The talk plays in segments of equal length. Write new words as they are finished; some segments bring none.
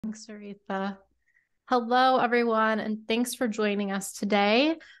Thanks, Aretha. Hello, everyone, and thanks for joining us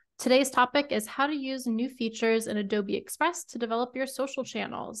today. Today's topic is how to use new features in Adobe Express to develop your social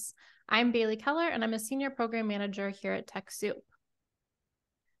channels. I'm Bailey Keller, and I'm a Senior Program Manager here at TechSoup.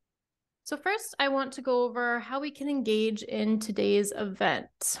 So first, I want to go over how we can engage in today's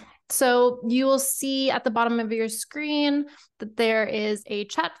event. So you will see at the bottom of your screen that there is a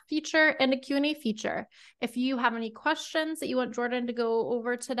chat feature and a Q&A feature. If you have any questions that you want Jordan to go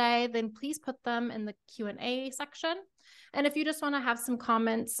over today, then please put them in the Q&A section. And if you just want to have some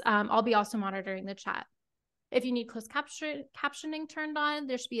comments, I'll be also monitoring the chat. If you need closed captioning turned on,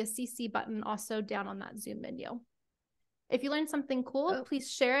 there should be a CC button also down on that Zoom menu. If you learned something cool,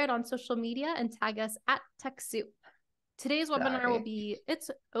 please share it on social media and tag us at TechSoup. Today's webinar will be,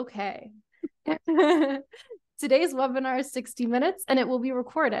 it's okay. Today's webinar is 60 minutes and it will be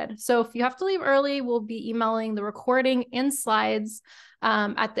recorded. So if you have to leave early, we'll be emailing the recording and slides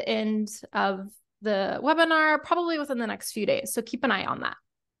at the end of the webinar, probably within the next few days. So keep an eye on that.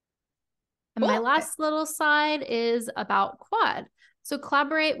 And my last little slide is about Quad. So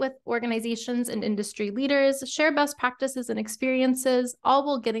collaborate with organizations and industry leaders, share best practices and experiences, all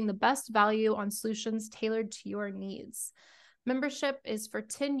while getting the best value on solutions tailored to your needs. Membership is for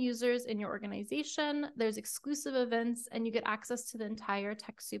 10 users in your organization. There's exclusive events and you get access to the entire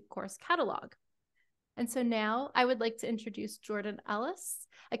TechSoup course catalog. And so now I would like to introduce Jordan Ellis,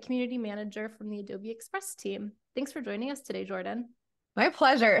 a community manager from the Adobe Express team. Thanks for joining us today, Jordan. My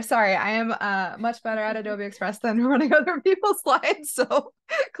pleasure. Sorry, I am much better at Adobe Express than running other people's slides, so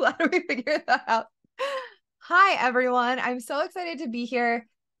glad we figured that out. Hi, everyone. I'm so excited to be here.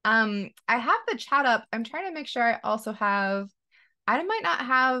 I have the chat up. I'm trying to make sure I also have, I might not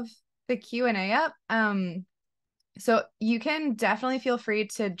have the Q&A up. So you can definitely feel free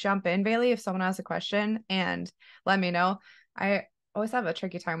to jump in, Bailey, if someone has a question and let me know. I always have a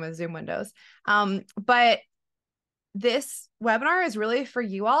tricky time with Zoom windows. But this webinar is really for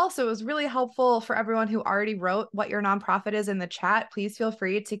you all. So it was really helpful for everyone who already wrote what your nonprofit is in the chat. Please feel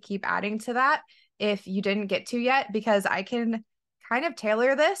free to keep adding to that if you didn't get to yet, because I can kind of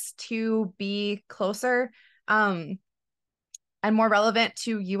tailor this to be closer and more relevant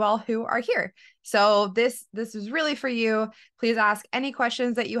to you all who are here. So this is really for you. Please ask any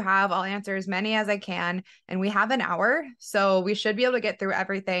questions that you have. I'll answer as many as I can. And we have an hour, so we should be able to get through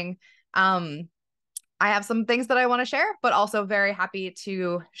everything. I have some things that I want to share, but also very happy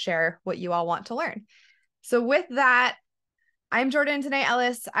to share what you all want to learn. So with that, I'm Jordan Tanae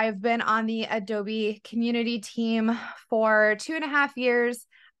Ellis. I've been on the Adobe community team for 2.5 years.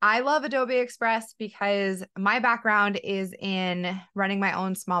 I love Adobe Express because my background is in running my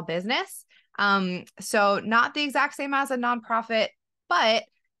own small business. So not the exact same as a nonprofit, but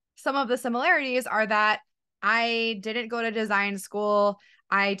some of the similarities are that I didn't go to design school.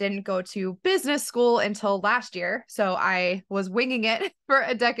 I didn't go to business school until last year. So I was winging it for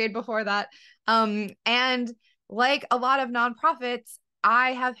a decade before that. And like a lot of nonprofits,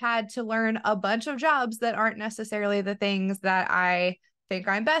 I have had to learn a bunch of jobs that aren't necessarily the things that I think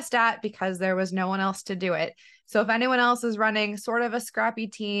I'm best at because there was no one else to do it. So if anyone else is running sort of a scrappy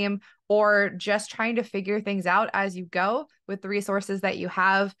team or just trying to figure things out as you go with the resources that you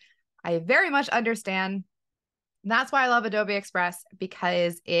have, I very much understand. That's why I love Adobe Express,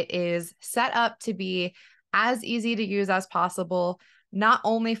 because it is set up to be as easy to use as possible, not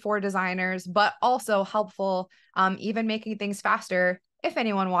only for designers, but also helpful, even making things faster. If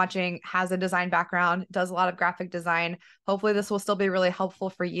anyone watching has a design background, does a lot of graphic design, hopefully this will still be really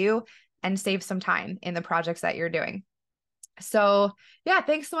helpful for you and save some time in the projects that you're doing. So yeah,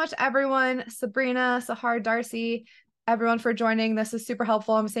 thanks so much, everyone. Sabrina, Sahar, Darcy, everyone for joining. This is super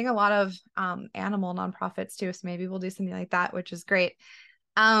helpful. I'm seeing a lot of animal nonprofits too, so maybe we'll do something like that, which is great.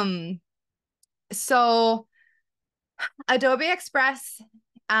 So Adobe Express,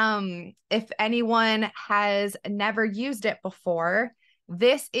 if anyone has never used it before,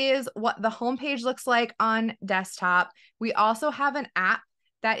 this is what the homepage looks like on desktop. We also have an app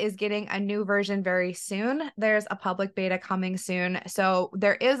that is getting a new version very soon. There's a public beta coming soon. So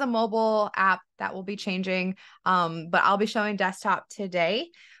there is a mobile app that will be changing, but I'll be showing desktop today.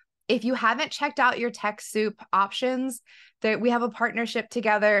 If you haven't checked out your TechSoup options, we have a partnership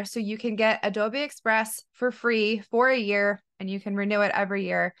together, so you can get Adobe Express for free for a year, and you can renew it every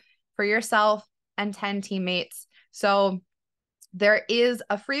year for yourself and 10 teammates. So there is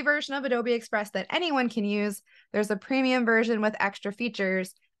a free version of Adobe Express that anyone can use. There's a premium version with extra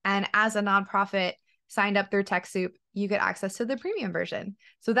features. And as a nonprofit signed up through TechSoup, you get access to the premium version.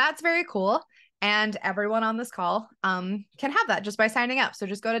 So that's very cool. And everyone on this call can have that just by signing up. So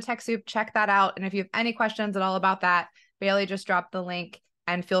just go to TechSoup, check that out. And if you have any questions at all about that, Bailey just dropped the link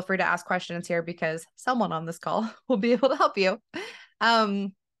and feel free to ask questions here because someone on this call will be able to help you. So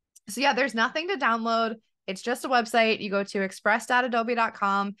yeah, there's nothing to download. It's just a website. You go to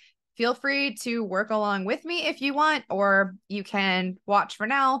express.adobe.com. Feel free to work along with me if you want, or you can watch for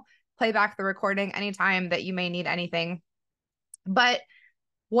now, play back the recording anytime that you may need anything. But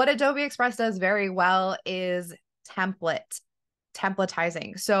what Adobe Express does very well is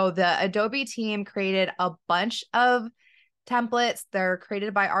templatizing. So the Adobe team created a bunch of templates. They're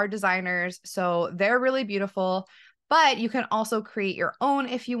created by our designers, so they're really beautiful, but you can also create your own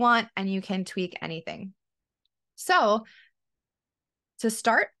if you want, and you can tweak anything. So to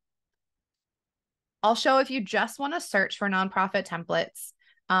start, I'll show if you just want to search for nonprofit templates.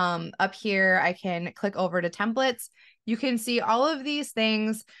 Up here, I can click over to templates. You can see all of these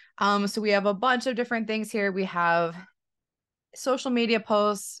things. So we have a bunch of different things here. We have social media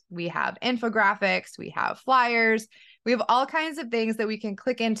posts, we have infographics, we have flyers, we have all kinds of things that we can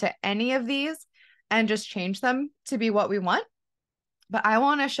click into any of these and just change them to be what we want. But I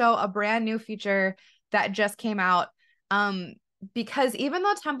want to show a brand new feature that just came out. Because even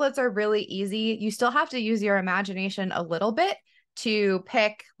though templates are really easy, you still have to use your imagination a little bit to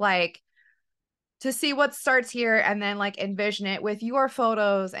pick, like, to see what starts here and then like envision it with your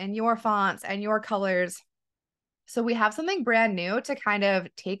photos and your fonts and your colors. So we have something brand new to kind of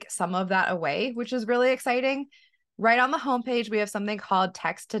take some of that away, which is really exciting. Right on the homepage, we have something called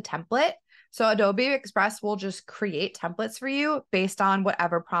text to template. So Adobe Express will just create templates for you based on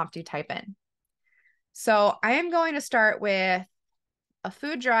whatever prompt you type in. So I am going to start with a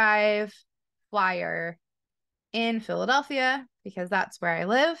food drive flyer in Philadelphia because that's where I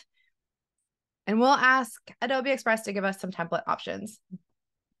live. And we'll ask Adobe Express to give us some template options.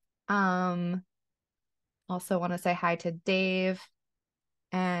 Also want to say hi to Dave.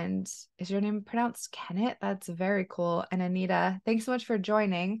 And is your name pronounced Kenneth? That's very cool. And Anita, thanks so much for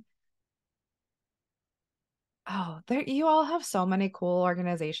joining. Oh, there, you all have so many cool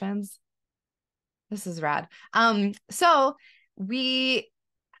organizations. This is rad. So we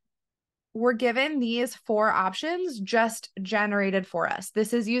were given these 4 options just generated for us.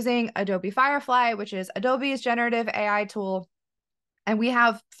 This is using Adobe Firefly, which is Adobe's generative AI tool. And we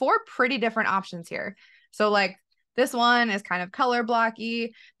have 4 pretty different options here. So like this one is kind of color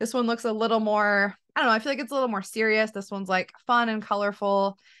blocky. This one looks a little more, I don't know, I feel like it's a little more serious. This one's like fun and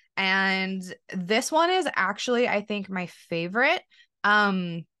colorful. And this one is actually, I think, my favorite.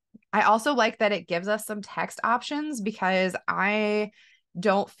 I also like that it gives us some text options because I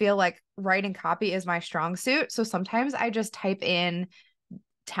don't feel like writing copy is my strong suit. So sometimes I just type in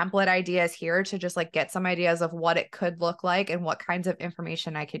template ideas here to just like get some ideas of what it could look like and what kinds of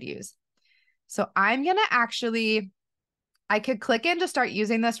information I could use. So I'm going to I could click in to start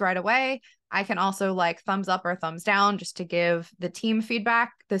using this right away. I can also like thumbs up or thumbs down just to give the team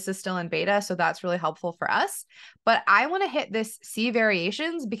feedback. This is still in beta, so that's really helpful for us. But I want to hit this see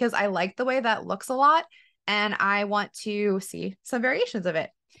variations because I like the way that looks a lot. And I want to see some variations of it.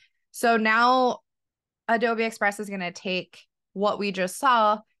 So now Adobe Express is going to take what we just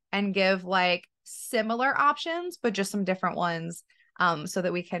saw and give like similar options, but just some different ones so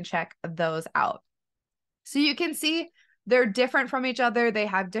that we can check those out. So you can see they're different from each other. They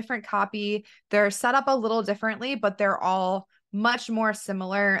have different copy. They're set up a little differently, but they're all much more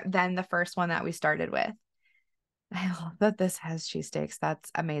similar than the first one that we started with. I love that this has cheesesteaks.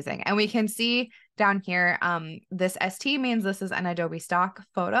 That's amazing. And we can see down here, this ST means this is an Adobe stock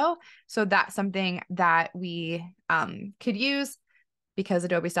photo. So that's something that we could use because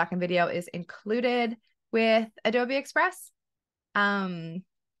Adobe stock and video is included with Adobe Express.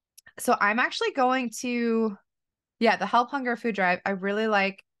 So I'm actually going to, yeah, the Help Hunger Food Drive. I really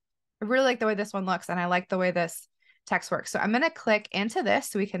like the way this one looks, and I like the way this text works. So I'm going to click into this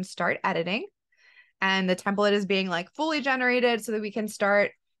so we can start editing. And the template is being like fully generated so that we can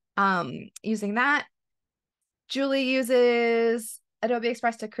start using that. Julie uses Adobe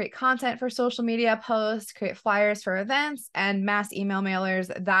Express to create content for social media posts, create flyers for events, and mass email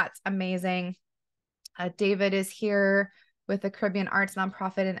mailers. That's amazing. David is here with the Caribbean Arts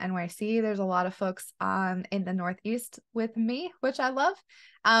Nonprofit in NYC. There's a lot of folks in the Northeast with me, which I love.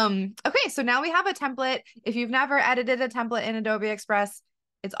 Okay, so now we have a template. If you've never edited a template in Adobe Express,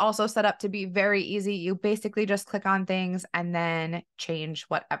 it's also set up to be very easy. You basically just click on things and then change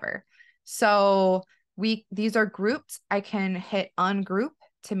whatever. So these are grouped. I can hit ungroup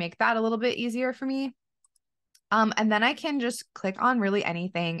to make that a little bit easier for me. And then I can just click on really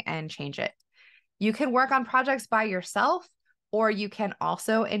anything and change it. You can work on projects by yourself, or you can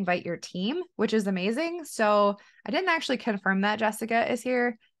also invite your team, which is amazing. So I didn't actually confirm that Jessica is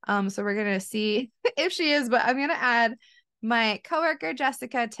here. So we're going to see if she is, but I'm going to add my coworker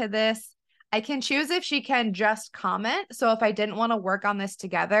Jessica to this. I can choose if she can just comment. So if I didn't want to work on this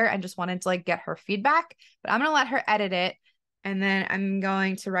together and just wanted to like get her feedback, but I'm going to let her edit it. And then I'm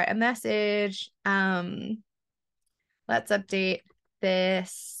going to write a message. Let's update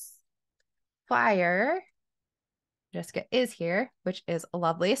this flyer. Jessica is here, which is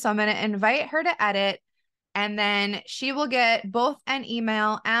lovely. So I'm going to invite her to edit, and then she will get both an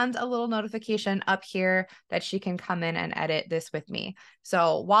email and a little notification up here that she can come in and edit this with me.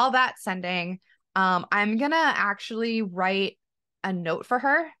 So while that's sending, I'm going to actually write a note for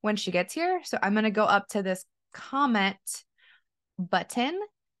her when she gets here. So I'm going to go up to this comment button.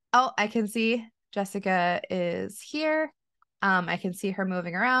 Oh, I can see Jessica is here. I can see her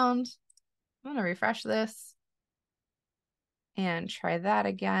moving around. I'm going to refresh this and try that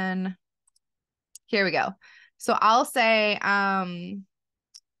again. Here we go. So I'll say, I'm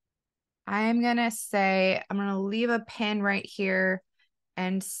going to leave a pin right here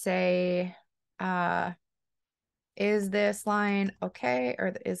and say, is this line okay?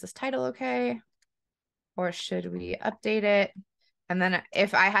 Or is this title okay? Or should we update it? And then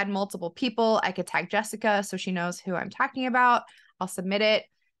if I had multiple people, I could tag Jessica so she knows who I'm talking about. I'll submit it.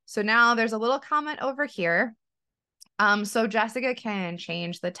 So now there's a little comment over here. So Jessica can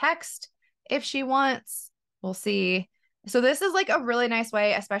change the text if she wants. We'll see. So this is like a really nice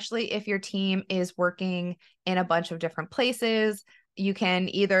way, especially if your team is working in a bunch of different places. You can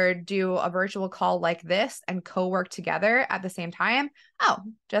either do a virtual call like this and co-work together at the same time. Oh,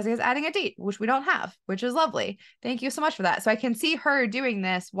 Jessica's adding a date, which we don't have, which is lovely. Thank you so much for that. So I can see her doing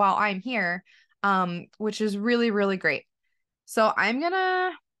this while I'm here, which is really, really great. So I'm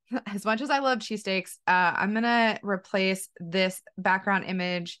gonna, as much as I love cheesesteaks, I'm gonna replace this background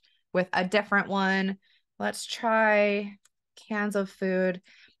image with a different one. Let's try cans of food.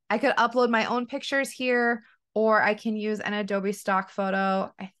 I could upload my own pictures here, or I can use an Adobe stock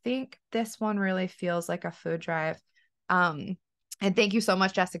photo. I think this one really feels like a food drive. And thank you so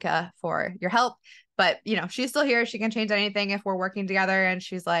much, Jessica, for your help. But you know, she's still here. She can change anything if we're working together. And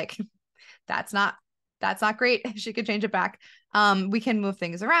she's like, that's not great. She could change it back. We can move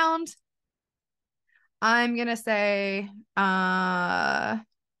things around. I'm gonna say,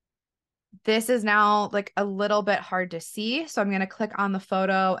 this is now like a little bit hard to see. So I'm going to click on the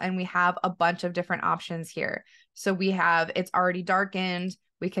photo and we have a bunch of different options here. So we have, it's already darkened.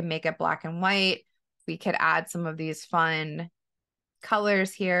 We can make it black and white. We could add some of these fun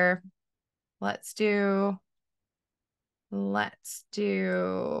colors here. Let's do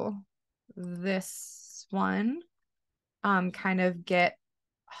this one. Kind of get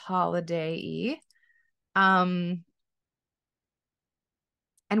holiday-y.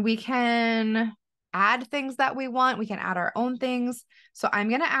 And we can add things that we want. We can add our own things. So I'm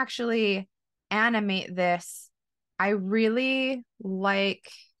going to actually animate this. I really like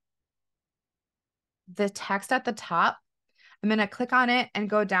the text at the top. I'm going to click on it and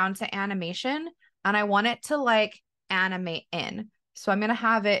go down to animation. And I want it to like animate in. So I'm going to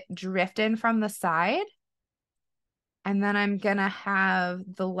have it drift in from the side. And then I'm going to have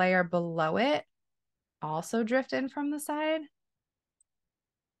the layer below it also drift in from the side.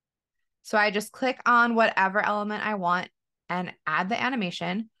 So I just click on whatever element I want and add the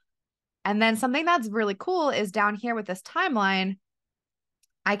animation. And then something that's really cool is down here with this timeline,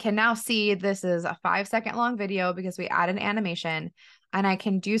 I can now see this is a 5-second long video because we add an animation, and I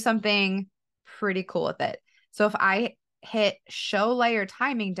can do something pretty cool with it. So if I hit show layer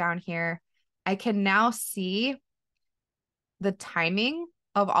timing down here, I can now see the timing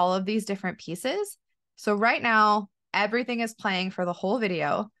of all of these different pieces. So right now, everything is playing for the whole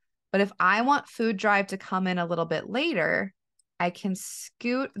video. But if I want food drive to come in a little bit later, I can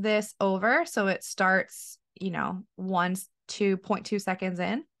scoot this over so it starts, 2.2 seconds in.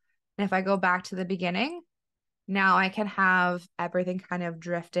 And if I go back to the beginning, now I can have everything kind of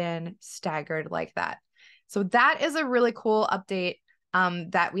drift in staggered like that. So that is a really cool update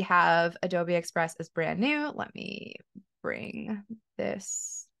that we have. Adobe Express is brand new. Let me bring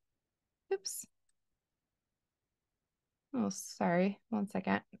this. Oops. Oh, sorry. 1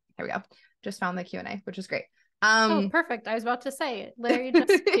 second. There we go. Just found the Q&A, which is great. Oh, perfect. I was about to say, Larry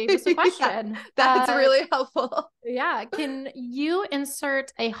just gave us a question. Yeah, that's really helpful. Yeah. Can you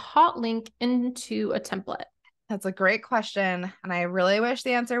insert a hot link into a template? That's a great question. And I really wish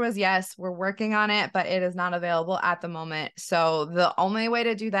the answer was yes. We're working on it, but it is not available at the moment. So the only way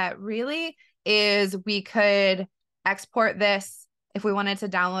to do that really is we could export this. If we wanted to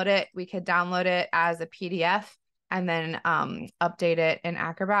download it, we could download it as a PDF and then update it in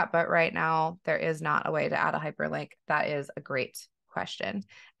Acrobat. But right now, there is not a way to add a hyperlink. That is a great question.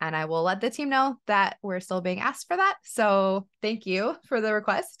 And I will let the team know that we're still being asked for that. So thank you for the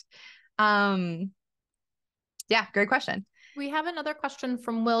request. Yeah, great question. We have another question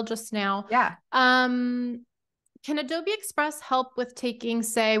from Will just now. Yeah. Can Adobe Express help with taking,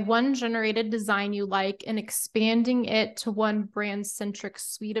 say, one generated design you like and expanding it to one brand-centric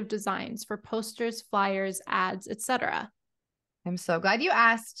suite of designs for posters, flyers, ads, etc.? I'm so glad you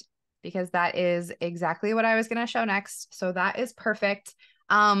asked, because that is exactly what I was going to show next. So that is perfect.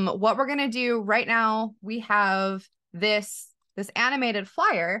 What we're going to do right now, we have this animated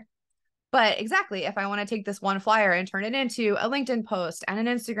flyer. But exactly, if I want to take this one flyer and turn it into a LinkedIn post and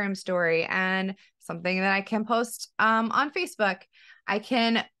an Instagram story and something that I can post on Facebook, I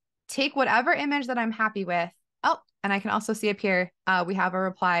can take whatever image that I'm happy with. Oh, and I can also see up here, we have a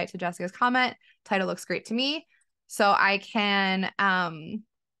reply to Jessica's comment. Title looks great to me. So I can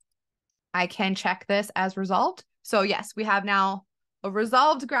check this as resolved. So yes, we have now a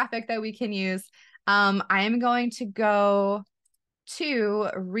resolved graphic that we can use. I am going to go to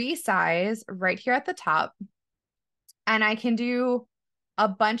resize right here at the top, and I can do a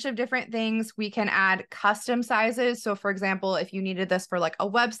bunch of different things. We can add custom sizes. So for example, if you needed this for like a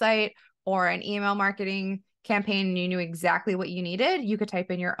website or an email marketing campaign and you knew exactly what you needed, you could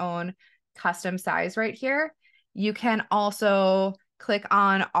type in your own custom size right here. You can also click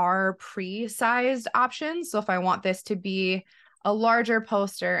on our pre-sized options. So if I want this to be a larger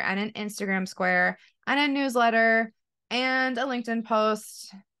poster and an Instagram square and a newsletter and a LinkedIn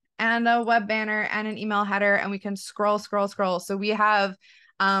post and a web banner and an email header, and we can scroll. So we have,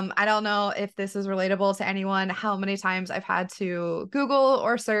 I don't know if this is relatable to anyone, how many times I've had to Google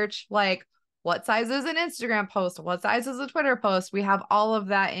or search like, what size is an Instagram post? What size is a Twitter post? We have all of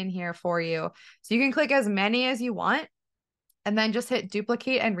that in here for you. So you can click as many as you want and then just hit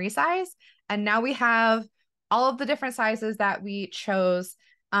duplicate and resize. And now we have all of the different sizes that we chose.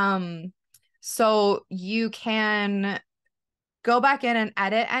 So you can go back in and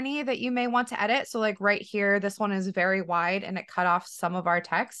edit any that you may want to edit. So like right here, this one is very wide and it cut off some of our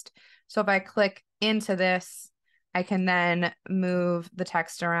text. So if I click into this, I can then move the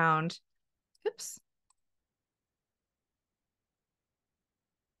text around. Oops.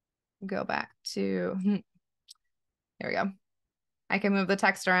 Go back to, here we go. I can move the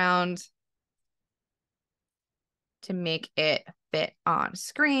text around to make it fit on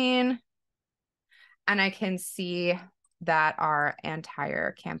screen. And I can see that our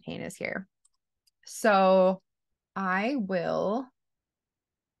entire campaign is here. So I will,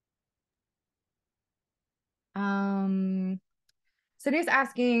 Sydney's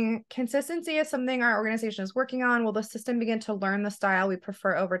asking, consistency is something our organization is working on. Will the system begin to learn the style we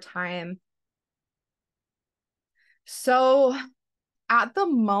prefer over time? So at the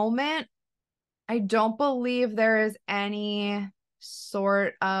moment, I don't believe there is any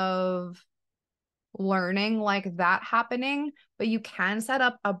sort of learning like that happening, but you can set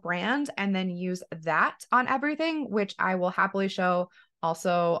up a brand and then use that on everything, which I will happily show.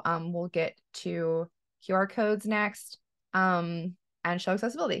 Also, we'll get to QR codes next, and show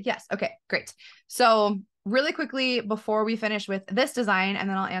accessibility. Yes. Okay, great. So really quickly before we finish with this design, and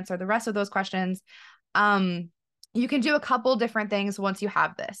then I'll answer the rest of those questions. You can do a couple different things once you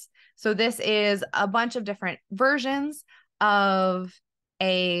have this. So this is a bunch of different versions of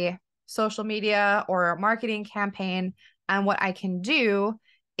a social media or marketing campaign. And what I can do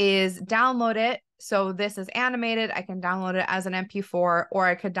is download it. So this is animated. I can download it as an MP4, or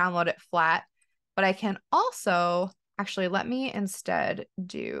I could download it flat. But I can also, actually, let me instead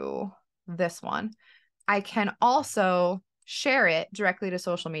do this one. I can also share it directly to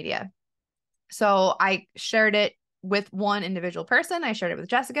social media. So I shared it with one individual person. I shared it with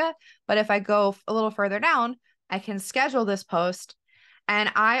Jessica. But if I go a little further down, I can schedule this post.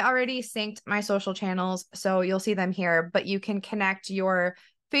 And I already synced my social channels, so you'll see them here, but you can connect your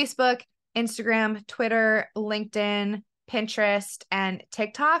Facebook, Instagram, Twitter, LinkedIn, Pinterest, and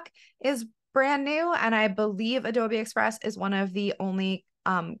TikTok is brand new. And I believe Adobe Express is one of the only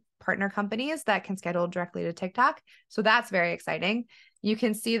partner companies that can schedule directly to TikTok. So that's very exciting. You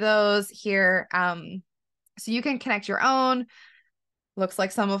can see those here. So you can connect your own. Looks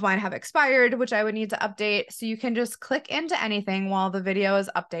like some of mine have expired, which I would need to update. So you can just click into anything while the video is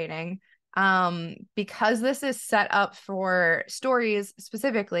updating. Because this is set up for stories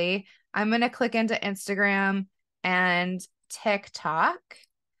specifically, I'm going to click into Instagram and TikTok.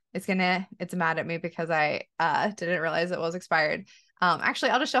 It's mad at me because I didn't realize it was expired.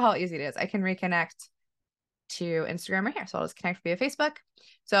 Actually, I'll just show how easy it is. I can reconnect to Instagram right here. So I'll just connect via Facebook.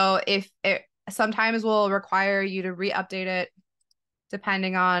 So if it sometimes will require you to re-update it,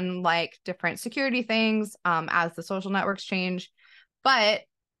 depending on like different security things, as the social networks change. But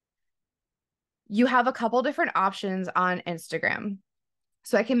you have a couple different options on Instagram.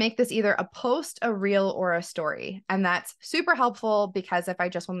 So I can make this either a post, a reel, or a story. And that's super helpful because if I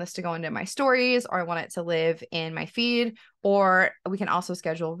just want this to go into my stories or I want it to live in my feed, or we can also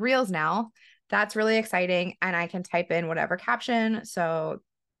schedule reels now, that's really exciting. And I can type in whatever caption. So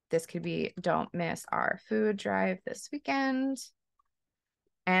this could be, don't miss our food drive this weekend.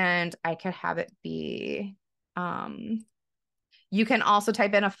 And I could have it be, you can also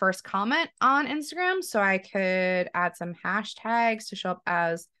type in a first comment on Instagram. So I could add some hashtags to show up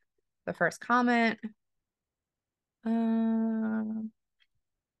as the first comment.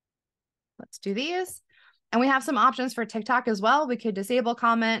 Let's do these. And we have some options for TikTok as well. We could disable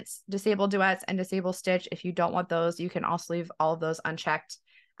comments, disable duets, and disable stitch. If you don't want those, you can also leave all of those unchecked.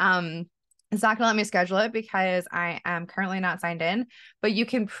 It's not going to let me schedule it because I am currently not signed in, but you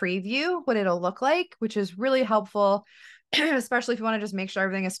can preview what it'll look like, which is really helpful, especially if you want to just make sure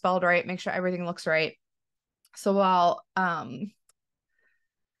everything is spelled right, make sure everything looks right. So while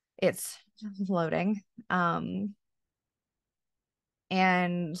it's loading, and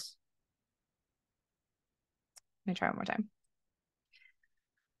let me try one more time.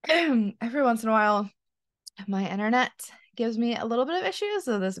 Every once in a while, my internet gives me a little bit of issues.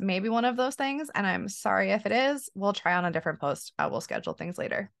 So this may be one of those things. And I'm sorry if it is. We'll try on a different post. We'll schedule things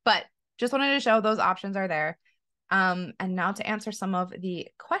later. But just wanted to show those options are there. And now to answer some of the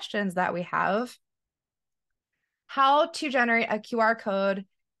questions that we have. How to generate a QR code.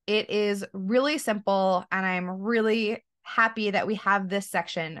 It is really simple. And I'm really happy that we have this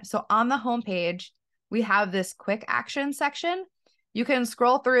section. So on the homepage, we have this quick action section. You can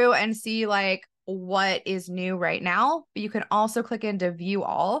scroll through and see like what is new right now, but you can also click into view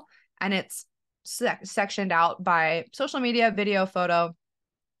all, and it's sectioned out by social media, video, photo.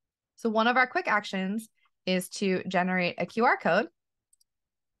 So one of our quick actions is to generate a QR code.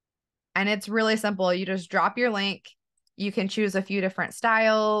 And it's really simple. You just drop your link. You can choose a few different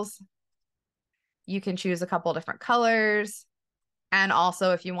styles. You can choose a couple different colors. And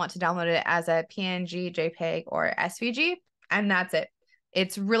also if you want to download it as a PNG, JPEG, or SVG, and that's it.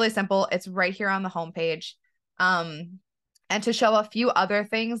 It's really simple. It's right here on the homepage. And to show a few other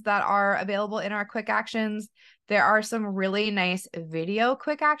things that are available in our quick actions, there are some really nice video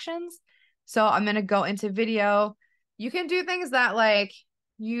quick actions. So I'm going to go into video. You can do things that like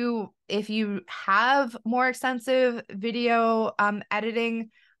if you have more extensive video editing,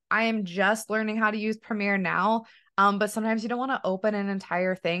 I am just learning how to use Premiere now. But sometimes you don't want to open an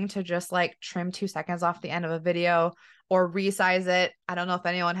entire thing to just like trim 2 seconds off the end of a video or resize it. I don't know if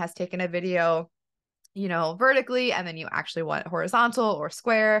anyone has taken a video, vertically, and then you actually want it horizontal or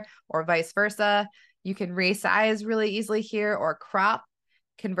square or vice versa. You can resize really easily here or crop,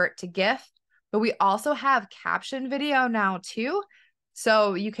 convert to GIF. But we also have caption video now too.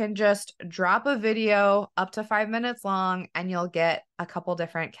 So you can just drop a video up to 5 minutes long and you'll get a couple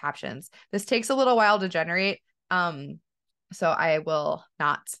different captions. This takes a little while to generate. So I will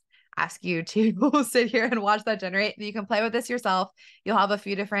not ask you to sit here and watch that generate. You can play with this yourself. You'll have a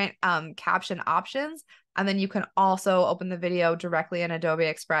few different caption options. And then you can also open the video directly in Adobe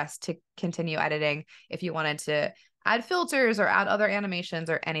Express to continue editing if you wanted to add filters or add other animations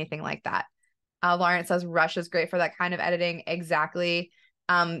or anything like that. Lauren says Rush is great for that kind of editing. Exactly.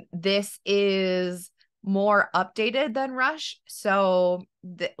 This is more updated than Rush. So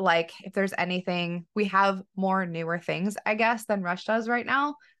like if there's anything, we have more newer things, I guess, than Rush does right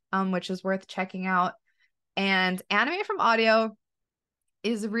now, which is worth checking out. And Animate from Audio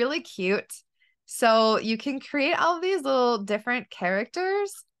is really cute. So you can create all of these little different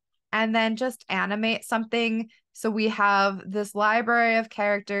characters and then just animate something. So we have this library of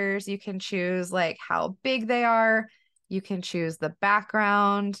characters. You can choose like how big they are. You can choose the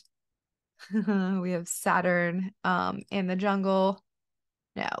background. We have Saturn in the jungle.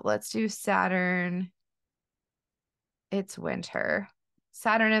 Now let's do Saturn. It's winter.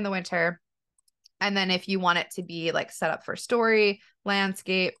 Saturn in the winter. And then if you want it to be like set up for story,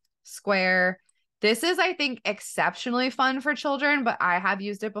 landscape, square, this is, I think, exceptionally fun for children, but I have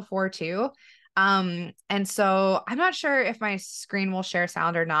used it before too. And so I'm not sure if my screen will share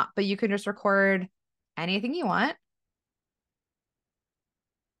sound or not, but you can just record anything you want.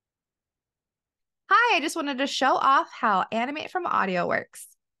 Hi, I just wanted to show off how Animate from Audio works.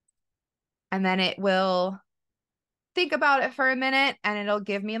 And then it will think about it for a minute and it'll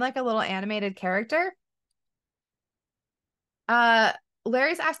give me like a little animated character.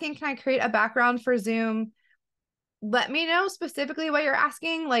 Larry's asking, can I create a background for Zoom? Let me know specifically what you're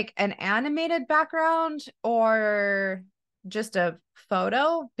asking, like an animated background or just a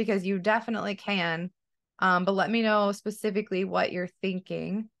photo, because you definitely can. But let me know specifically what you're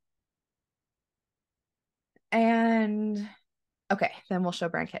thinking. And okay, then we'll show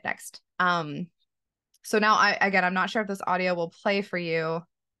brand kit next. So now I'm not sure if this audio will play for you.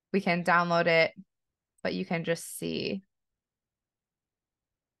 We can download it, but you can just see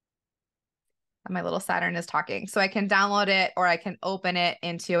my little Saturn is talking. So I can download it, or I can open it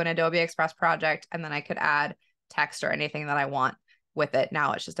into an Adobe Express project, and then I could add text or anything that I want with it.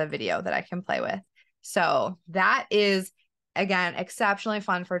 Now it's just a video that I can play with. So that is, again, exceptionally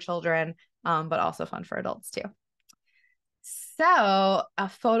fun for children, but also fun for adults too. So a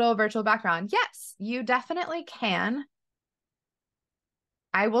photo virtual background. Yes, you definitely can.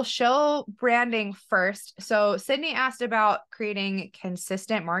 I will show branding first. So Sydney asked about creating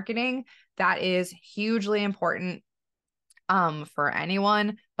consistent marketing. That is hugely important for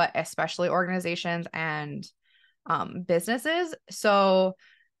anyone, but especially organizations and businesses. So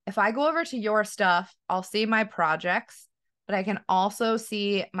if I go over to your stuff, I'll see my projects, but I can also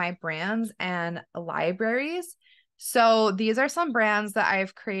see my brands and libraries. So these are some brands that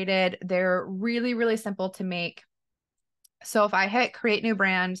I've created. They're really, really simple to make. So if I hit create new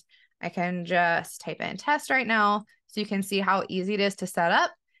brand, I can just type in test right now. So you can see how easy it is to set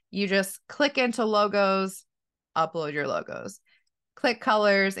up. You just click into logos, upload your logos, click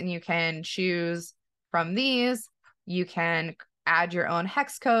colors, and you can choose from these. You can add your own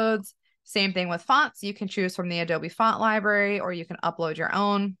hex codes. Same thing with fonts. You can choose from the Adobe font library, or you can upload your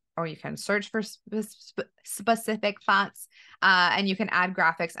own, or you can search for specific fonts, and you can add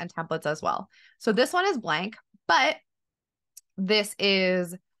graphics and templates as well. So this one is blank, but this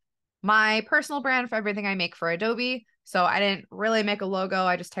is my personal brand for everything I make for Adobe. So I didn't really make a logo.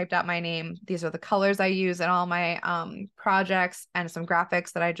 I just typed out my name. These are the colors I use in all my projects, and some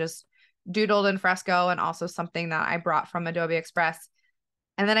graphics that I just doodled in Fresco, and also something that I brought from Adobe Express.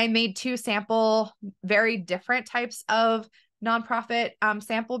 And then I made 2 sample, very different types of nonprofit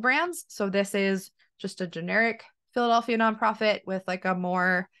sample brands. So this is just a generic Philadelphia nonprofit with like a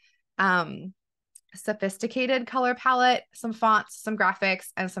more sophisticated color palette, some fonts, some graphics,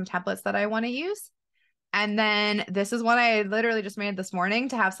 and some templates that I want to use. And then this is one I literally just made this morning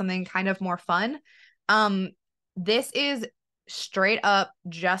to have something kind of more fun. This is straight up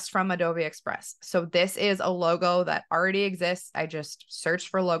just from Adobe Express. So this is a logo that already exists. I just searched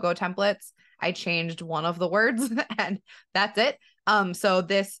for logo templates. I changed one of the words and that's it. So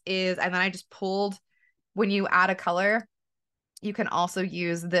this is, and then I just pulled, when you add a color, you can also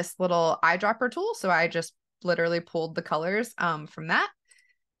use this little eyedropper tool. So I just literally pulled the colors from that.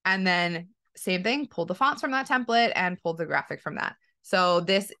 And then same thing, pulled the fonts from that template and pulled the graphic from that. So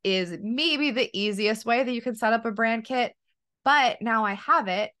this is maybe the easiest way that you can set up a brand kit, but now I have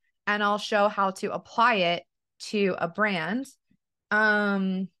it and I'll show how to apply it to a brand.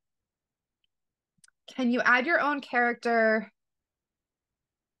 Can you add your own character?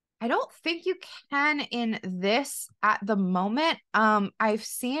 I don't think you can in this at the moment. I've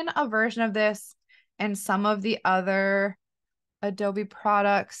seen a version of this in some of the other Adobe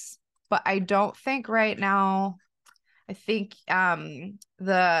products, but I don't think right now. I think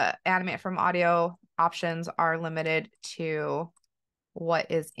the animate from audio options are limited to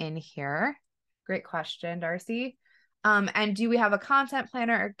what is in here. Great question, Darcy. And do we have a content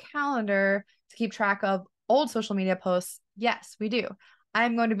planner or calendar to keep track of old social media posts? Yes, we do.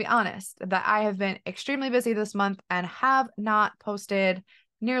 I'm going to be honest that I have been extremely busy this month and have not posted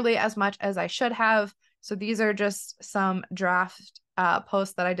nearly as much as I should have. So these are just some draft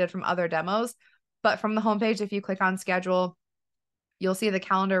posts that I did from other demos. But from the homepage, if you click on schedule, you'll see the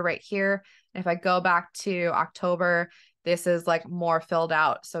calendar right here. And if I go back to October, this is like more filled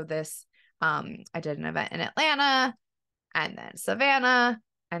out. So this, I did an event in Atlanta and then Savannah,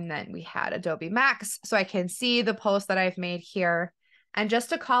 and then we had Adobe Max. So I can see the posts that I've made here. And just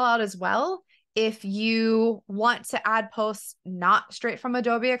to call out as well, if you want to add posts not straight from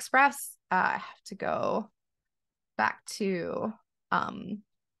Adobe Express, I have to go back to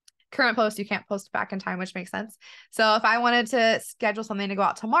current post. You can't post back in time, which makes sense. So if I wanted to schedule something to go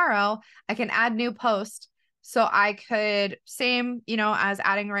out tomorrow, I can add new post. So I could, same, as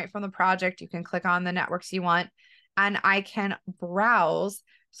adding right from the project, you can click on the networks you want, and I can browse.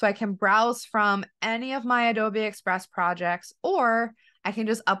 So I can browse from any of my Adobe Express projects, or I can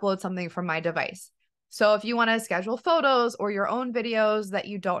just upload something from my device. So if you want to schedule photos or your own videos that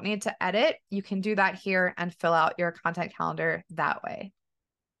you don't need to edit, you can do that here and fill out your content calendar that way.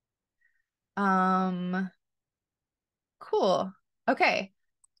 Cool. Okay.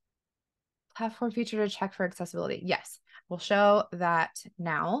 Platform feature to check for accessibility. Yes, we'll show that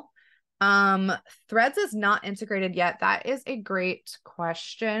now. Threads is not integrated yet. That is a great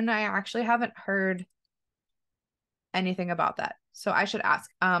question. I actually haven't heard anything about that. So I should ask.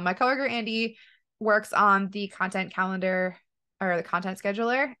 My coworker Andy works on the content calendar or the content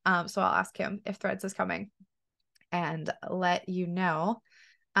scheduler. So I'll ask him if Threads is coming and let you know.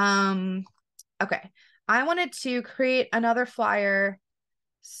 Okay. I wanted to create another flyer.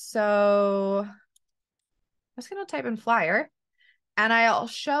 So I'm just going to type in flyer and I'll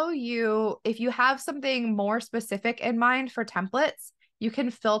show you if you have something more specific in mind for templates, you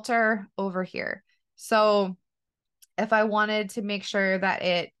can filter over here. So if I wanted to make sure that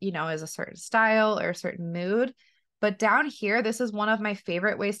it, is a certain style or a certain mood, but down here, this is one of my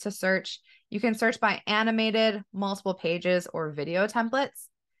favorite ways to search. You can search by animated, multiple pages, or video templates.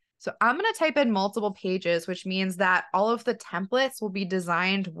 So I'm going to type in multiple pages, which means that all of the templates will be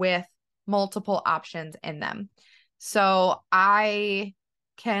designed with multiple options in them. So I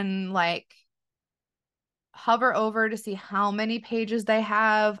can hover over to see how many pages they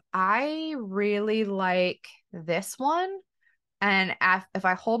have. I really like this one. And if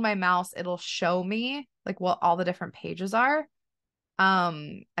I hold my mouse, it'll show me what all the different pages are.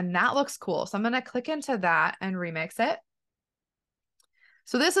 And that looks cool. So I'm going to click into that and remix it.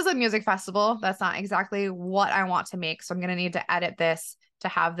 So this is a music festival. That's not exactly what I want to make. So I'm going to need to edit this to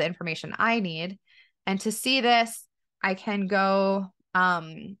have the information I need. And to see this, I can go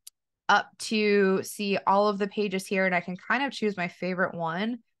up to see all of the pages here, and I can kind of choose my favorite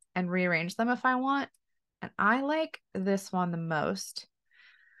one and rearrange them if I want. And I like this one the most.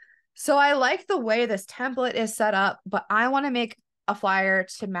 So I like the way this template is set up, but I want to make a flyer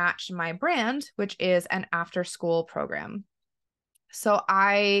to match my brand, which is an after school program. So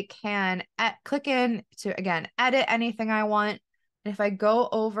I can click in to, again, edit anything I want. And if I go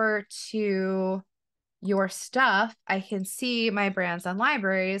over to your stuff, I can see my brands and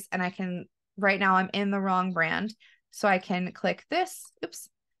libraries, and right now I'm in the wrong brand. So I can click this. Oops.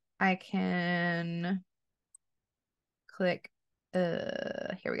 I can click,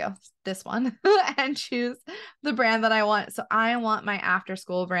 here we go, this one, and choose the brand that I want. So I want my after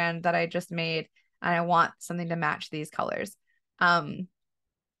school brand that I just made, and I want something to match these colors. So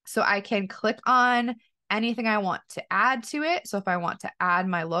I can click on anything I want to add to it. So if I want to add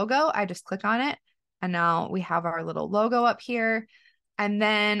my logo, I just click on it. And now we have our little logo up here. And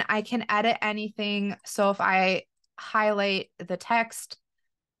then I can edit anything. So if I highlight the text,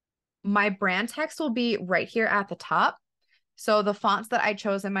 my brand text will be right here at the top. So the fonts that I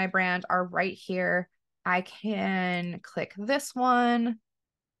chose in my brand are right here. I can click this one.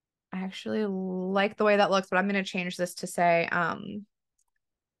 I actually like the way that looks, but I'm going to change this to say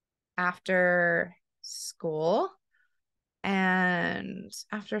after school and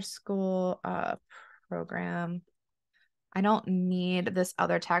after school program. I don't need this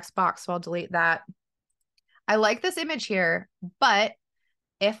other text box, so I'll delete that. I like this image here, but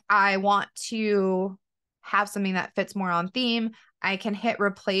if I want to have something that fits more on theme, I can hit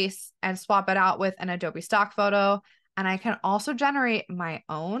replace and swap it out with an Adobe stock photo. And I can also generate my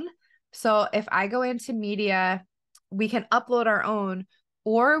own. So if I go into media, we can upload our own,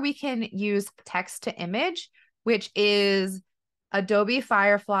 or we can use text to image, which is Adobe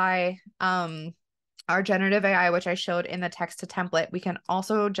Firefly, our generative AI, which I showed in the text to template. We can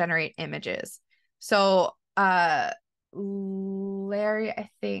also generate images. So Larry, I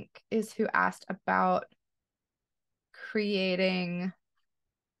think, is who asked about creating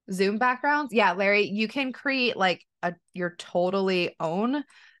Zoom backgrounds. Yeah, Larry, you can create your totally own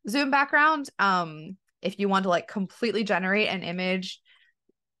Zoom background. If you want to completely generate an image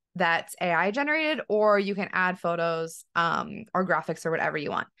that's AI generated, or you can add photos or graphics or whatever you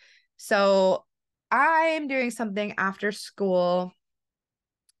want. So I'm doing something after school.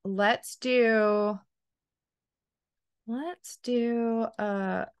 Let's see what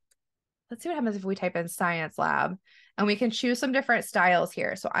happens if we type in science lab, and we can choose some different styles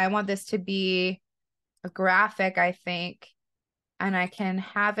here. So I want this to be a graphic, I think, and I can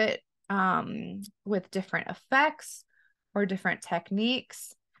have it with different effects or different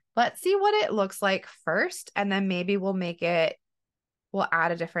techniques. Let's see what it looks like first, and then maybe we'll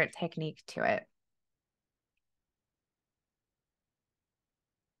add a different technique to it.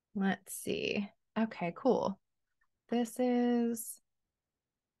 Let's see. Okay, cool. This is,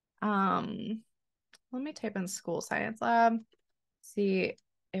 let me type in school science lab, see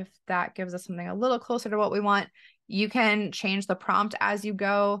if that gives us something a little closer to what we want. You can change the prompt as you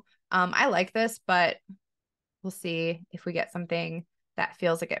go. I like this, but we'll see if we get something that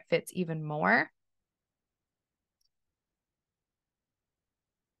feels like it fits even more.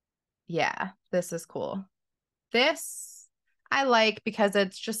 Yeah, this is cool. This I like because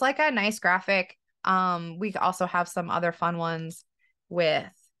it's just like a nice graphic. We also have some other fun ones with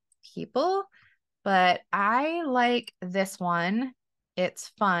people. but I like this one. It's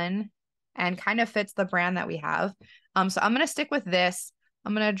fun and kind of fits the brand that we have. So I'm going to stick with this.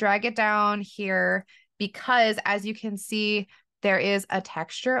 I'm going to drag it down here because as you can see, there is a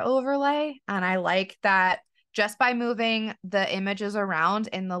texture overlay. And I like that just by moving the images around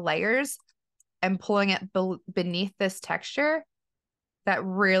in the layers and pulling it beneath this texture, that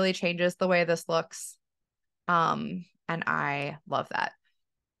really changes the way this looks. And I love that.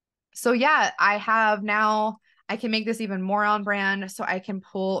 So yeah, I can make this even more on brand. So I can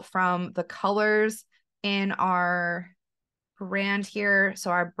pull from the colors in our brand here.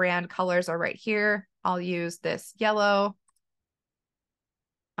 So our brand colors are right here. I'll use this yellow.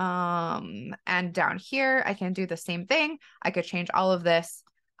 And down here, I can do the same thing. I could change all of this.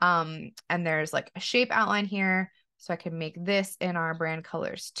 And there's like a shape outline here. So I can make this in our brand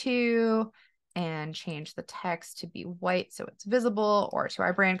colors too, and change the text to be white so it's visible, or to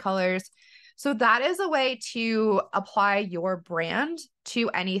our brand colors. So that is a way to apply your brand to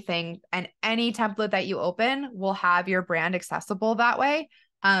anything, and any template that you open will have your brand accessible that way.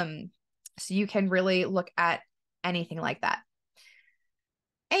 So you can really look at anything like that.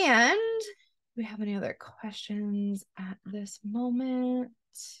 And do we have any other questions at this moment?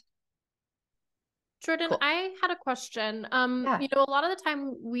 Jordan, Cool. I had a question. Yeah. A lot of the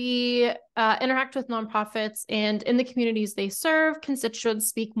time we interact with nonprofits, and in the communities they serve, constituents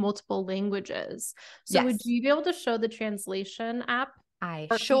speak multiple languages. So would Yes, you be able to show the translation app? I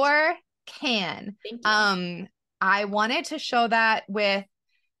Or sure can. thank you. I wanted to show that with,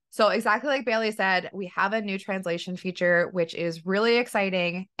 so exactly like Bailey said, we have a new translation feature, which is really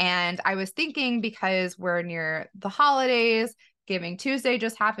exciting. And I was thinking, because we're near the holidays, Giving Tuesday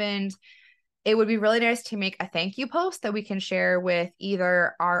just happened, it would be really nice to make a thank you post that we can share with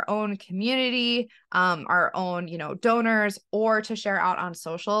either our own community, our own, donors, or to share out on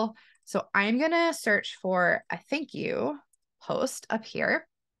social. So I'm going to search for a thank you post up here.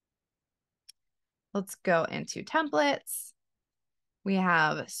 Let's go into templates. We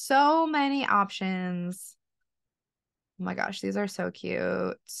have so many options. Oh my gosh, these are so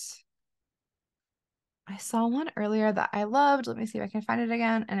cute. I saw one earlier that I loved. Let me see if I can find it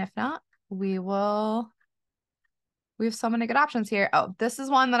again. And if not, we have so many good options here. Oh, this is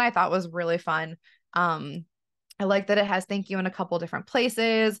one that I thought was really fun. I like that it has thank you in a couple different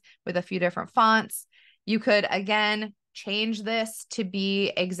places with a few different fonts. You could, again, change this to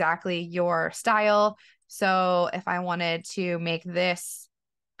be exactly your style. So if I wanted to make this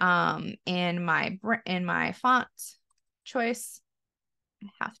in my font choice, I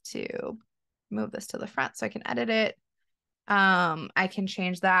have to move this to the front so I can edit it. I can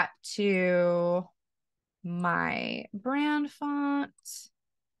change that to my brand font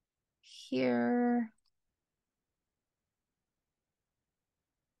here.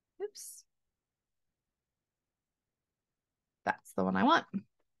 Oops. That's the one I want.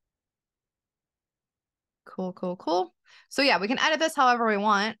 Cool, cool, cool. So yeah, we can edit this however we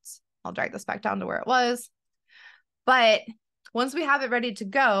want. I'll drag this back down to where it was. But once we have it ready to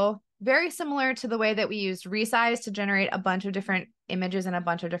go, very similar to the way that we used resize to generate a bunch of different images in a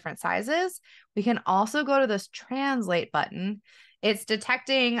bunch of different sizes, we can also go to this translate button. It's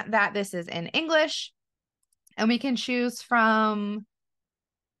detecting that this is in English, and we can choose from,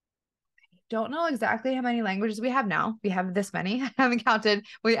 I don't know exactly how many languages we have now. We have this many. I haven't counted.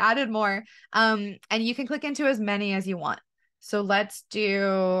 We added more. And you can click into as many as you want. So let's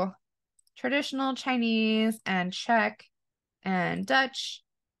do traditional Chinese and Czech and Dutch,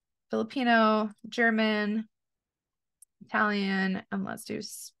 Filipino, German, Italian, and let's do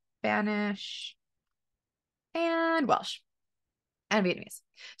Spanish and Welsh and Vietnamese.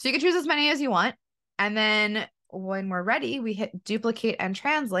 So you can choose as many as you want. And then when we're ready, we hit duplicate and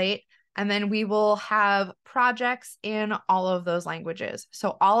translate, and then we will have projects in all of those languages.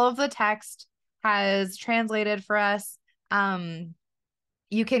 So all of the text has translated for us.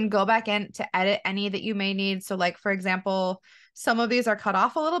 You can go back in to edit any that you may need. So like, for example, some of these are cut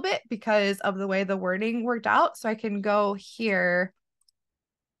off a little bit because of the way the wording worked out. So I can go here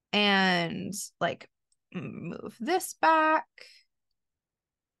and like move this back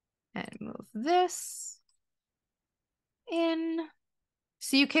and move this in.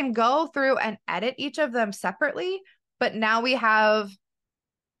 So you can go through and edit each of them separately, but now we have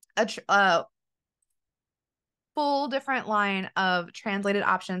a full different line of translated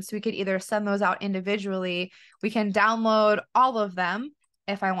options. So we could either send those out individually. We can download all of them.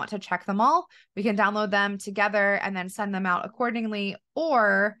 If I want to check them all, we can download them together and then send them out accordingly.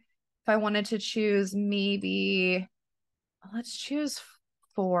 Or if I wanted to choose, maybe let's choose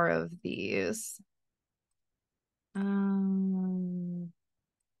 4 of these.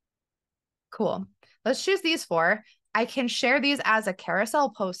 Cool. Let's choose these four. I can share these as a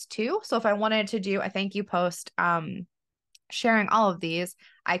carousel post too. So if I wanted to do a thank you post, sharing all of these,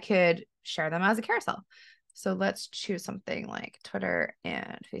 I could share them as a carousel. So let's choose something like Twitter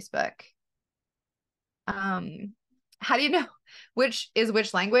and Facebook. How do you know which is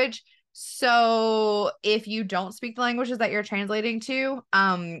which language? So if you don't speak the languages that you're translating to,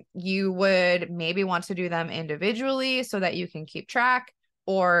 you would maybe want to do them individually so that you can keep track,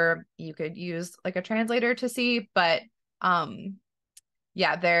 or you could use like a translator to see, but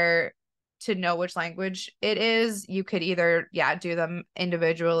yeah, they're to know which language it is, you could either do them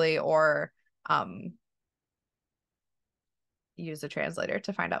individually or use a translator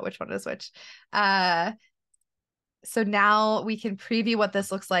to find out which one is which. So now we can preview what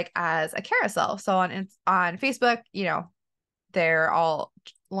this looks like as a carousel. So on Facebook, they're all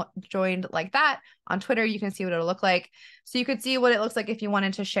joined like that. On Twitter, you can see what it'll look like. So you could see what it looks like if you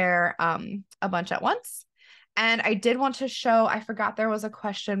wanted to share a bunch at once. And I did want to show, I forgot there was a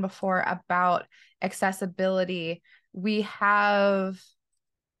question before about accessibility. We have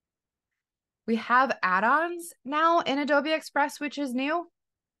add-ons now in Adobe Express, which is new.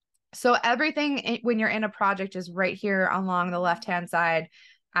 So everything when you're in a project is right here along the left-hand side,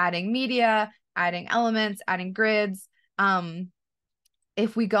 adding media, adding elements, adding grids.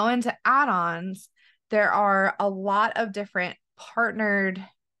 If we go into add-ons, there are a lot of different partnered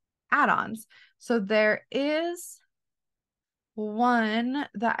add-ons. So there is one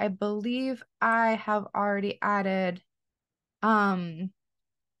that I believe I have already added.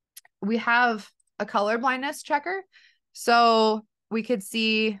 We have a color blindness checker. So we could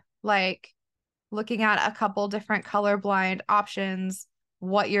see, like, looking at a couple different colorblind options,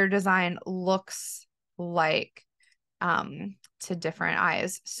 what your design looks like to different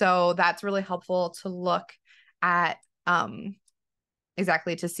eyes. So that's really helpful to look at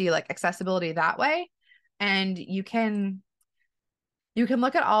exactly to see like accessibility that way. And you can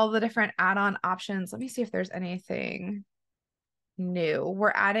look at all the different add-on options. Let me see if there's anything new.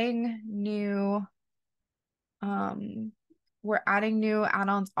 We're adding new add-ons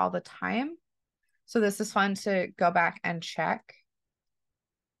all the time. So this is fun to go back and check.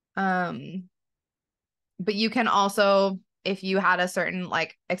 But you can also, if you had a certain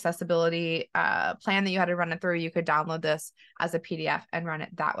like accessibility plan that you had to run it through, you could download this as a PDF and run it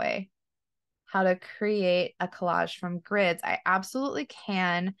that way. How to create a collage from grids. I absolutely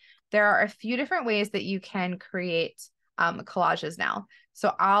can. There are a few different ways that you can create collages now.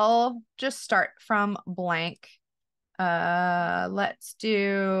 So I'll just start from blank. Let's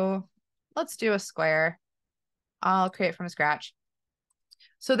do a square. I'll create from scratch.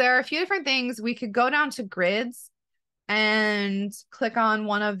 So there are a few different things. We could go down to grids and click on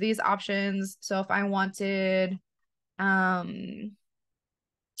one of these options. So if I wanted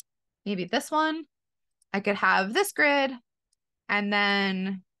maybe this one, I could have this grid and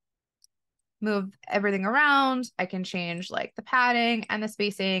then move everything around. I can change like the padding and the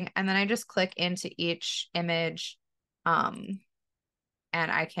spacing, and then I just click into each image and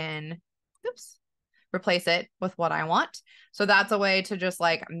I can replace it with what I want. So that's a way to just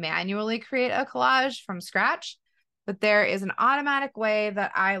like manually create a collage from scratch. But there is an automatic way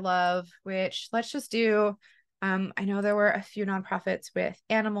that I love, which let's just do. I know there were a few nonprofits with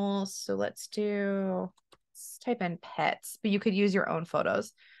animals, so let's type in pets, but you could use your own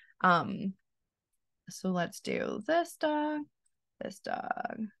photos. So let's do this dog, this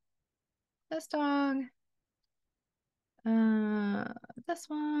dog, this dog, this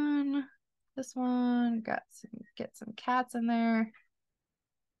one, get some cats in there.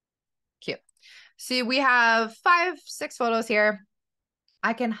 Cute. See, we have 5-6 photos here.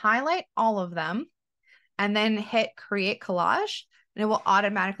 I can highlight all of them and then hit create collage, and it will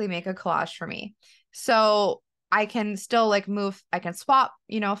automatically make a collage for me. So I can still like I can swap,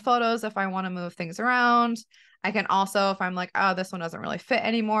 photos if I want to move things around. I can also, if I'm like, oh, this one doesn't really fit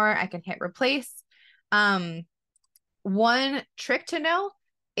anymore, I can hit replace. One trick to know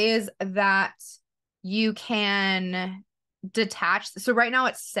is that you can detach. So right now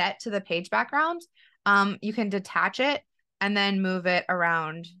it's set to the page background. You can detach it and then move it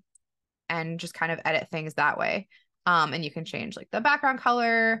around and just kind of edit things that way. And you can change like the background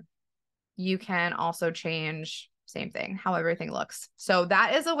color. You can also change, same thing, how everything looks. So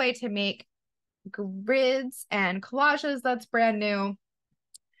that is a way to make grids and collages that's brand new.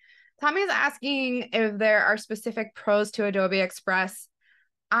 Tommy is asking if there are specific pros to Adobe Express.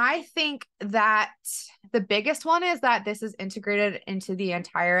 I think that the biggest one is that this is integrated into the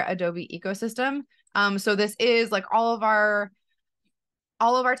entire Adobe ecosystem. So this is like all of our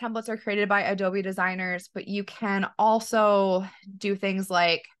all of our templates are created by Adobe designers, but you can also do things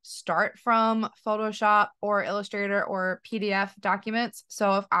like start from Photoshop or Illustrator or PDF documents.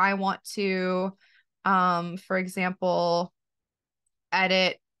 So if I want to, for example,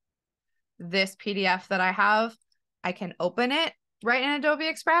 edit this PDF that I have, I can open it right in Adobe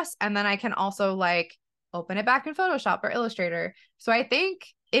Express, and then I can also like open it back in Photoshop or Illustrator. So I think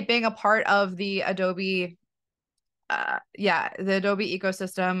it being a part of the Adobe the Adobe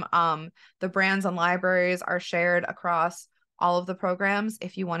ecosystem, the brands and libraries are shared across all of the programs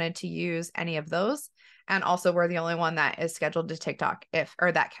if you wanted to use any of those. And also we're the only one that is scheduled to TikTok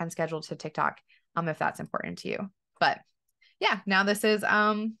that can schedule to TikTok if that's important to you. But yeah, now this is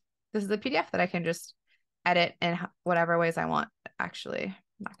a PDF that I can just edit in whatever ways I want. Actually, I'm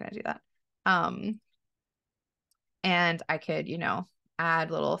not going to do that. And I could,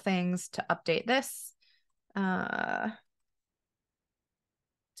 add little things to update this. To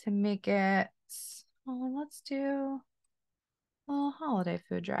make it, let's do a little holiday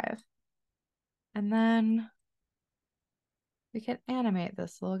food drive. And then we can animate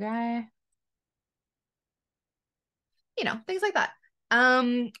this little guy. Things like that.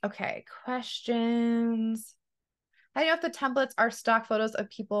 Okay, questions. I don't know if the templates are stock photos of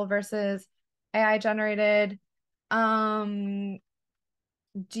people versus AI generated. Do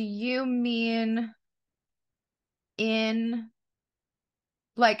you mean in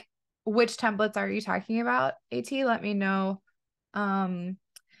like which templates are you talking about, AT? Let me know.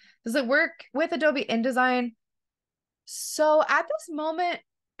 Does it work with Adobe InDesign? So at this moment,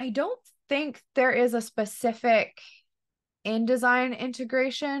 I don't think there is a specific InDesign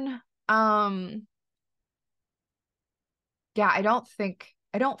integration. Yeah, I don't think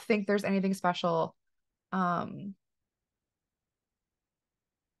there's anything special.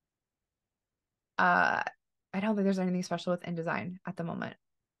 I don't think there's anything special with InDesign at the moment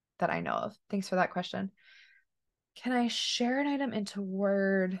that I know of. Thanks for that question. Can I share an item into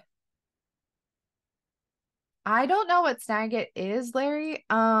Word? I don't know what Snagit is, Larry.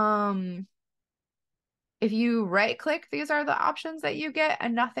 If you right click, these are the options that you get,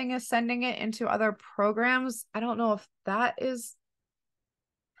 and nothing is sending it into other programs. I don't know if that is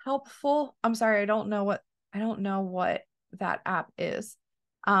helpful. I'm sorry, I don't know what that app is.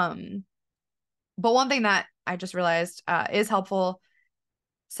 But one thing that I just realized is helpful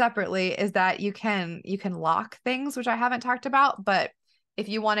separately is that you can lock things, which I haven't talked about. But if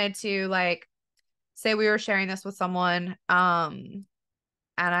you wanted to, like, say we were sharing this with someone,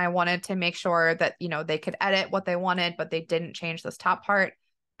 and I wanted to make sure that they could edit what they wanted, but they didn't change this top part,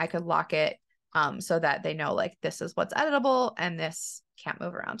 I could lock it so that they know, like, this is what's editable and this can't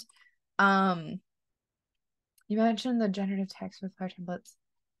move around. You mentioned the generative text with file templates.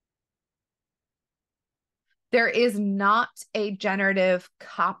 There is not a generative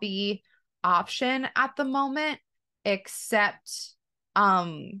copy option at the moment, except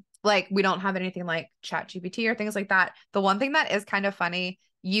like we don't have anything like ChatGPT or things like that. The one thing that is kind of funny,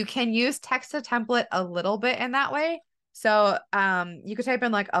 you can use text to template a little bit in that way. So you could type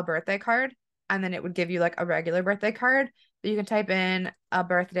in like a birthday card, and then it would give you like a regular birthday card. But you can type in a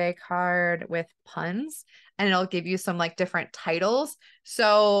birthday card with puns, and it'll give you some like different titles.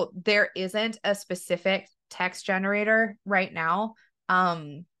 So there isn't a specific text generator right now,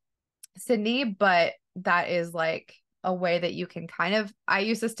 Sydney, but that is like a way that you can kind of, I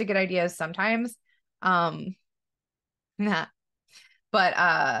use this to get ideas sometimes. Nah.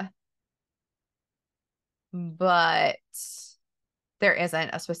 But there isn't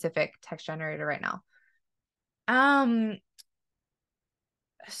a specific text generator right now.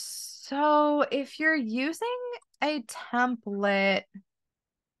 So if you're using a template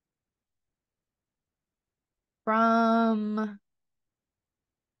from,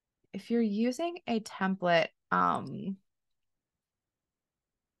 if you're using a template,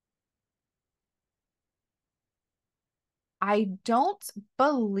 I don't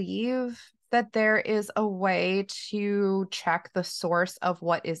believe that there is a way to check the source of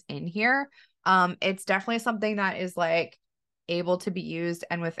what is in here. It's definitely something that is like able to be used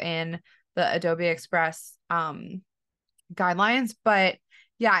and within the Adobe Express guidelines. But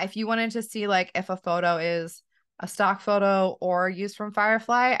yeah, if you wanted to see like if a photo is a stock photo or used from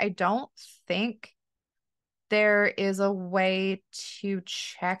Firefly, I don't think there is a way to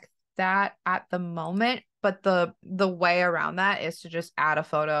check that at the moment. But the way around that is to just add a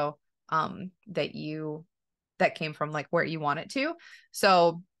photo that came from like where you want it to.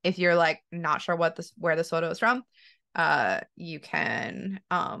 So if you're like not sure where this photo is from, you can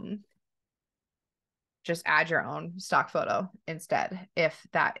just add your own stock photo instead, if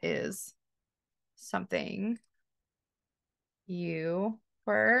that is something you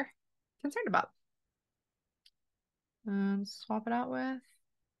we're concerned about. Swap it out with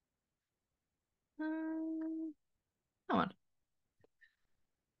that one.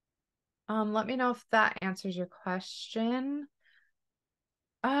 Let me know if that answers your question.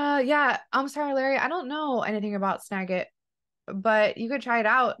 Yeah, I'm sorry, Larry. I don't know anything about Snagit, but you could try it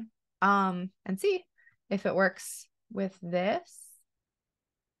out, and see if it works with this.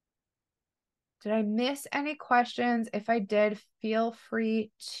 Did I miss any questions? If I did, feel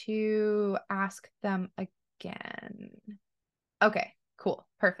free to ask them again. Okay, cool.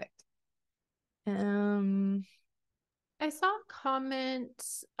 Perfect. I saw a comment.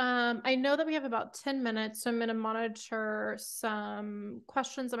 I know that we have about 10 minutes, so I'm going to monitor some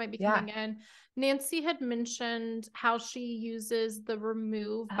questions that might be coming in. Nancy had mentioned how she uses the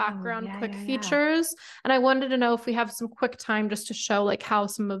remove background quick features. And I wanted to know if we have some quick time just to show like how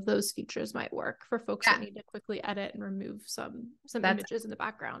some of those features might work for folks that need to quickly edit and remove some images in the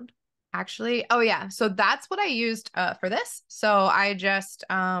background. Actually, oh yeah. So that's what I used for this. So I just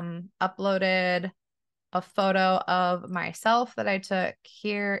uploaded a photo of myself that I took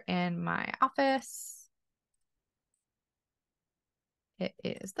here in my office. It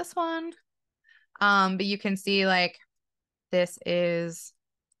is this one. But you can see like this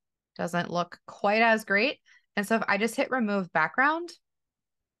doesn't look quite as great. And so if I just hit remove background,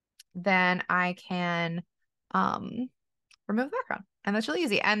 then I can remove the background. And that's really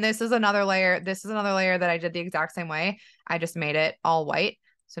easy. And this is another layer. This is another layer that I did the exact same way. I just made it all white.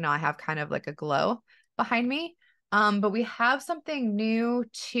 So now I have kind of like a glow behind me. But we have something new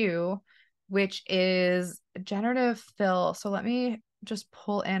too, which is generative fill. So let me just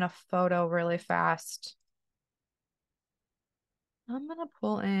pull in a photo really fast. I'm gonna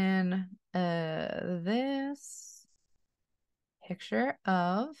pull in this picture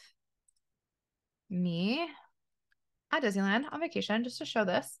of me at Disneyland on vacation just to show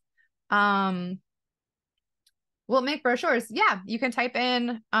this. We'll make brochures. Yeah, you can type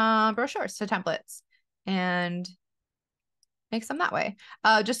in brochures to templates and make some that way.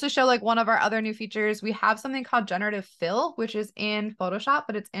 Just to show like one of our other new features, we have something called generative fill, which is in Photoshop,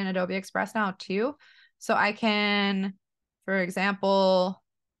 but it's in Adobe Express now too. So I can, for example,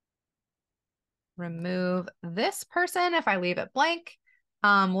 remove this person if I leave it blank.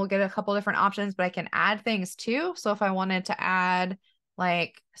 We'll get a couple different options, but I can add things too. So if I wanted to add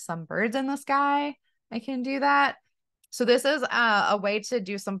like some birds in the sky, I can do that. So this is a way to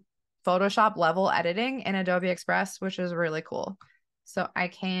do some Photoshop level editing in Adobe Express, which is really cool. So I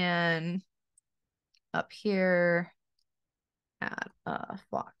can up here add a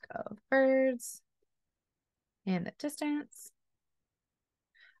flock of birds in the distance.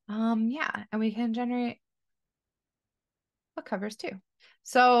 Yeah, and we can generate book covers too.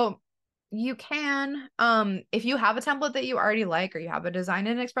 So you can, if you have a template that you already like, or you have a design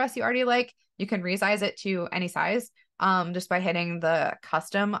in Express you already like, you can resize it to any size, just by hitting the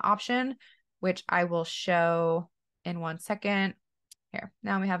custom option, which I will show in 1 second. Here,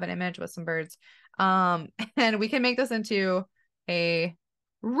 now we have an image with some birds. And we can make this into a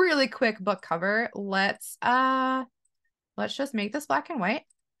really quick book cover. Let's just make this black and white,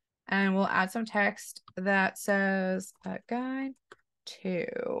 and we'll add some text that says a guide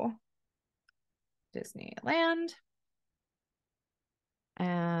to Disneyland,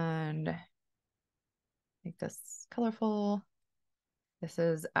 and make this colorful. This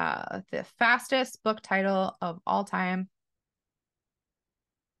is the fastest book title of all time.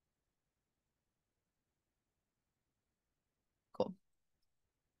 Cool.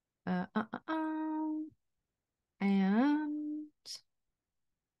 And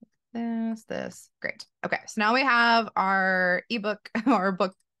this. Great. Okay, so now we have our ebook or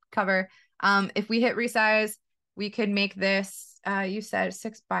book cover. If we hit resize, we could make this, you said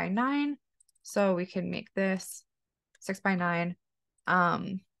 6x9. So we can make this 6x9.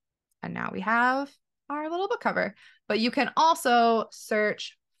 And now we have our little book cover. But you can also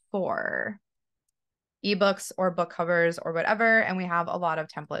search for ebooks or book covers or whatever, and we have a lot of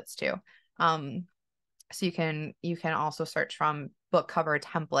templates too. So you can also search from book cover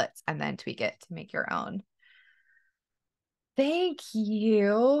templates and then tweak it to make your own. Thank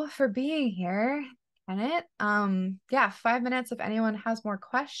you for being here, Kenneth. Yeah, 5 minutes if anyone has more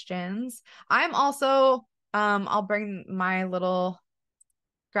questions. I'm also, I'll bring my little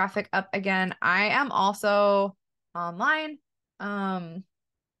graphic up again. I am also online.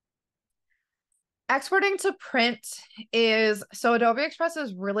 Exporting to print is, so Adobe Express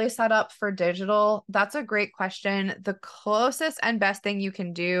is really set up for digital. That's a great question. The closest and best thing you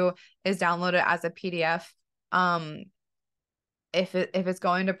can do is download it as a PDF. If it's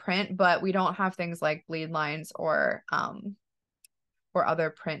going to print, but we don't have things like bleed lines or or other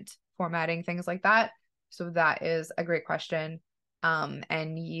print formatting, things like that. So that is a great question.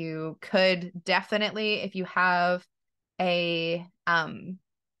 And you could definitely, if you have a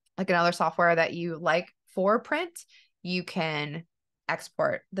like another software that you like for print, you can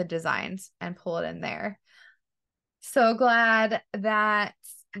export the designs and pull it in there. So glad that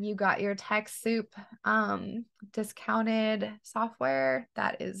you got your TechSoup discounted software.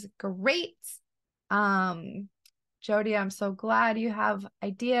 That is great. Jody, I'm so glad you have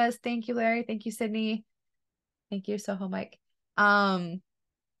ideas. Thank you, Larry. Thank you, Sydney. Thank you, Soho Mike.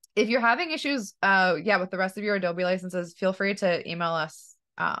 If you're having issues, with the rest of your Adobe licenses, feel free to email us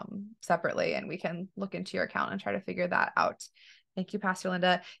separately and we can look into your account and try to figure that out. Thank you, Pastor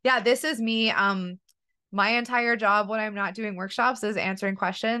Linda. Yeah, this is me. My entire job when I'm not doing workshops is answering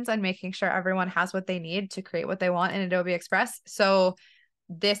questions and making sure everyone has what they need to create what they want in Adobe Express. So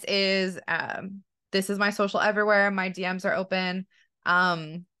this is my social everywhere. My DMs are open.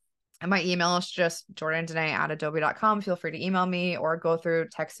 And my email is just jordandanae@adobe.com. Feel free to email me or go through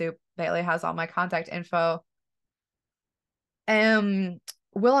TechSoup. Bailey has all my contact info.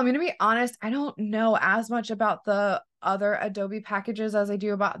 Will, I'm going to be honest, I don't know as much about the other Adobe packages as I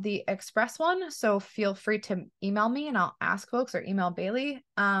do about the Express one. So feel free to email me and I'll ask folks, or email Bailey.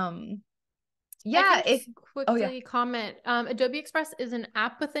 I can quickly comment. Adobe Express is an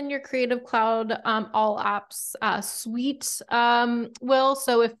app within your Creative Cloud All Apps suite, Will.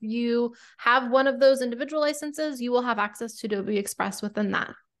 So if you have one of those individual licenses, you will have access to Adobe Express within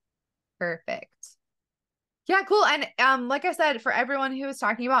that. Perfect. Yeah, cool. And like I said, for everyone who is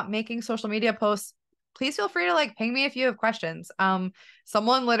talking about making social media posts, please feel free to like ping me if you have questions.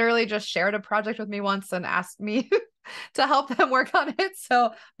 Someone literally just shared a project with me once and asked me to help them work on it.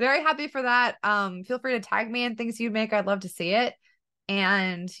 So very happy for that. Feel free to tag me in things you make. I'd love to see it.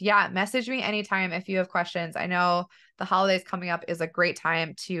 And yeah, message me anytime if you have questions. I know the holidays coming up is a great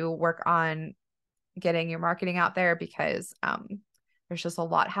time to work on getting your marketing out there because there's just a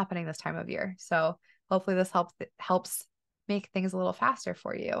lot happening this time of year. So hopefully this helps make things a little faster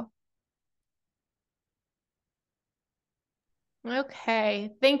for you. Okay.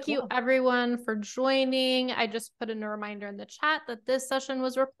 Thank you everyone for joining. I just put in a reminder in the chat that this session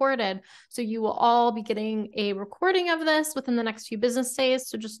was recorded. So you will all be getting a recording of this within the next few business days.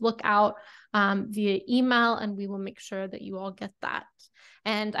 So just look out via email and we will make sure that you all get that.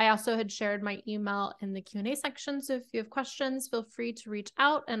 And I also had shared my email in the Q&A section. So if you have questions, feel free to reach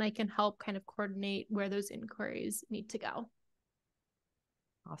out and I can help kind of coordinate where those inquiries need to go.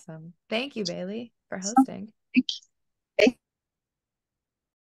 Awesome. Thank you, Bailey, for hosting.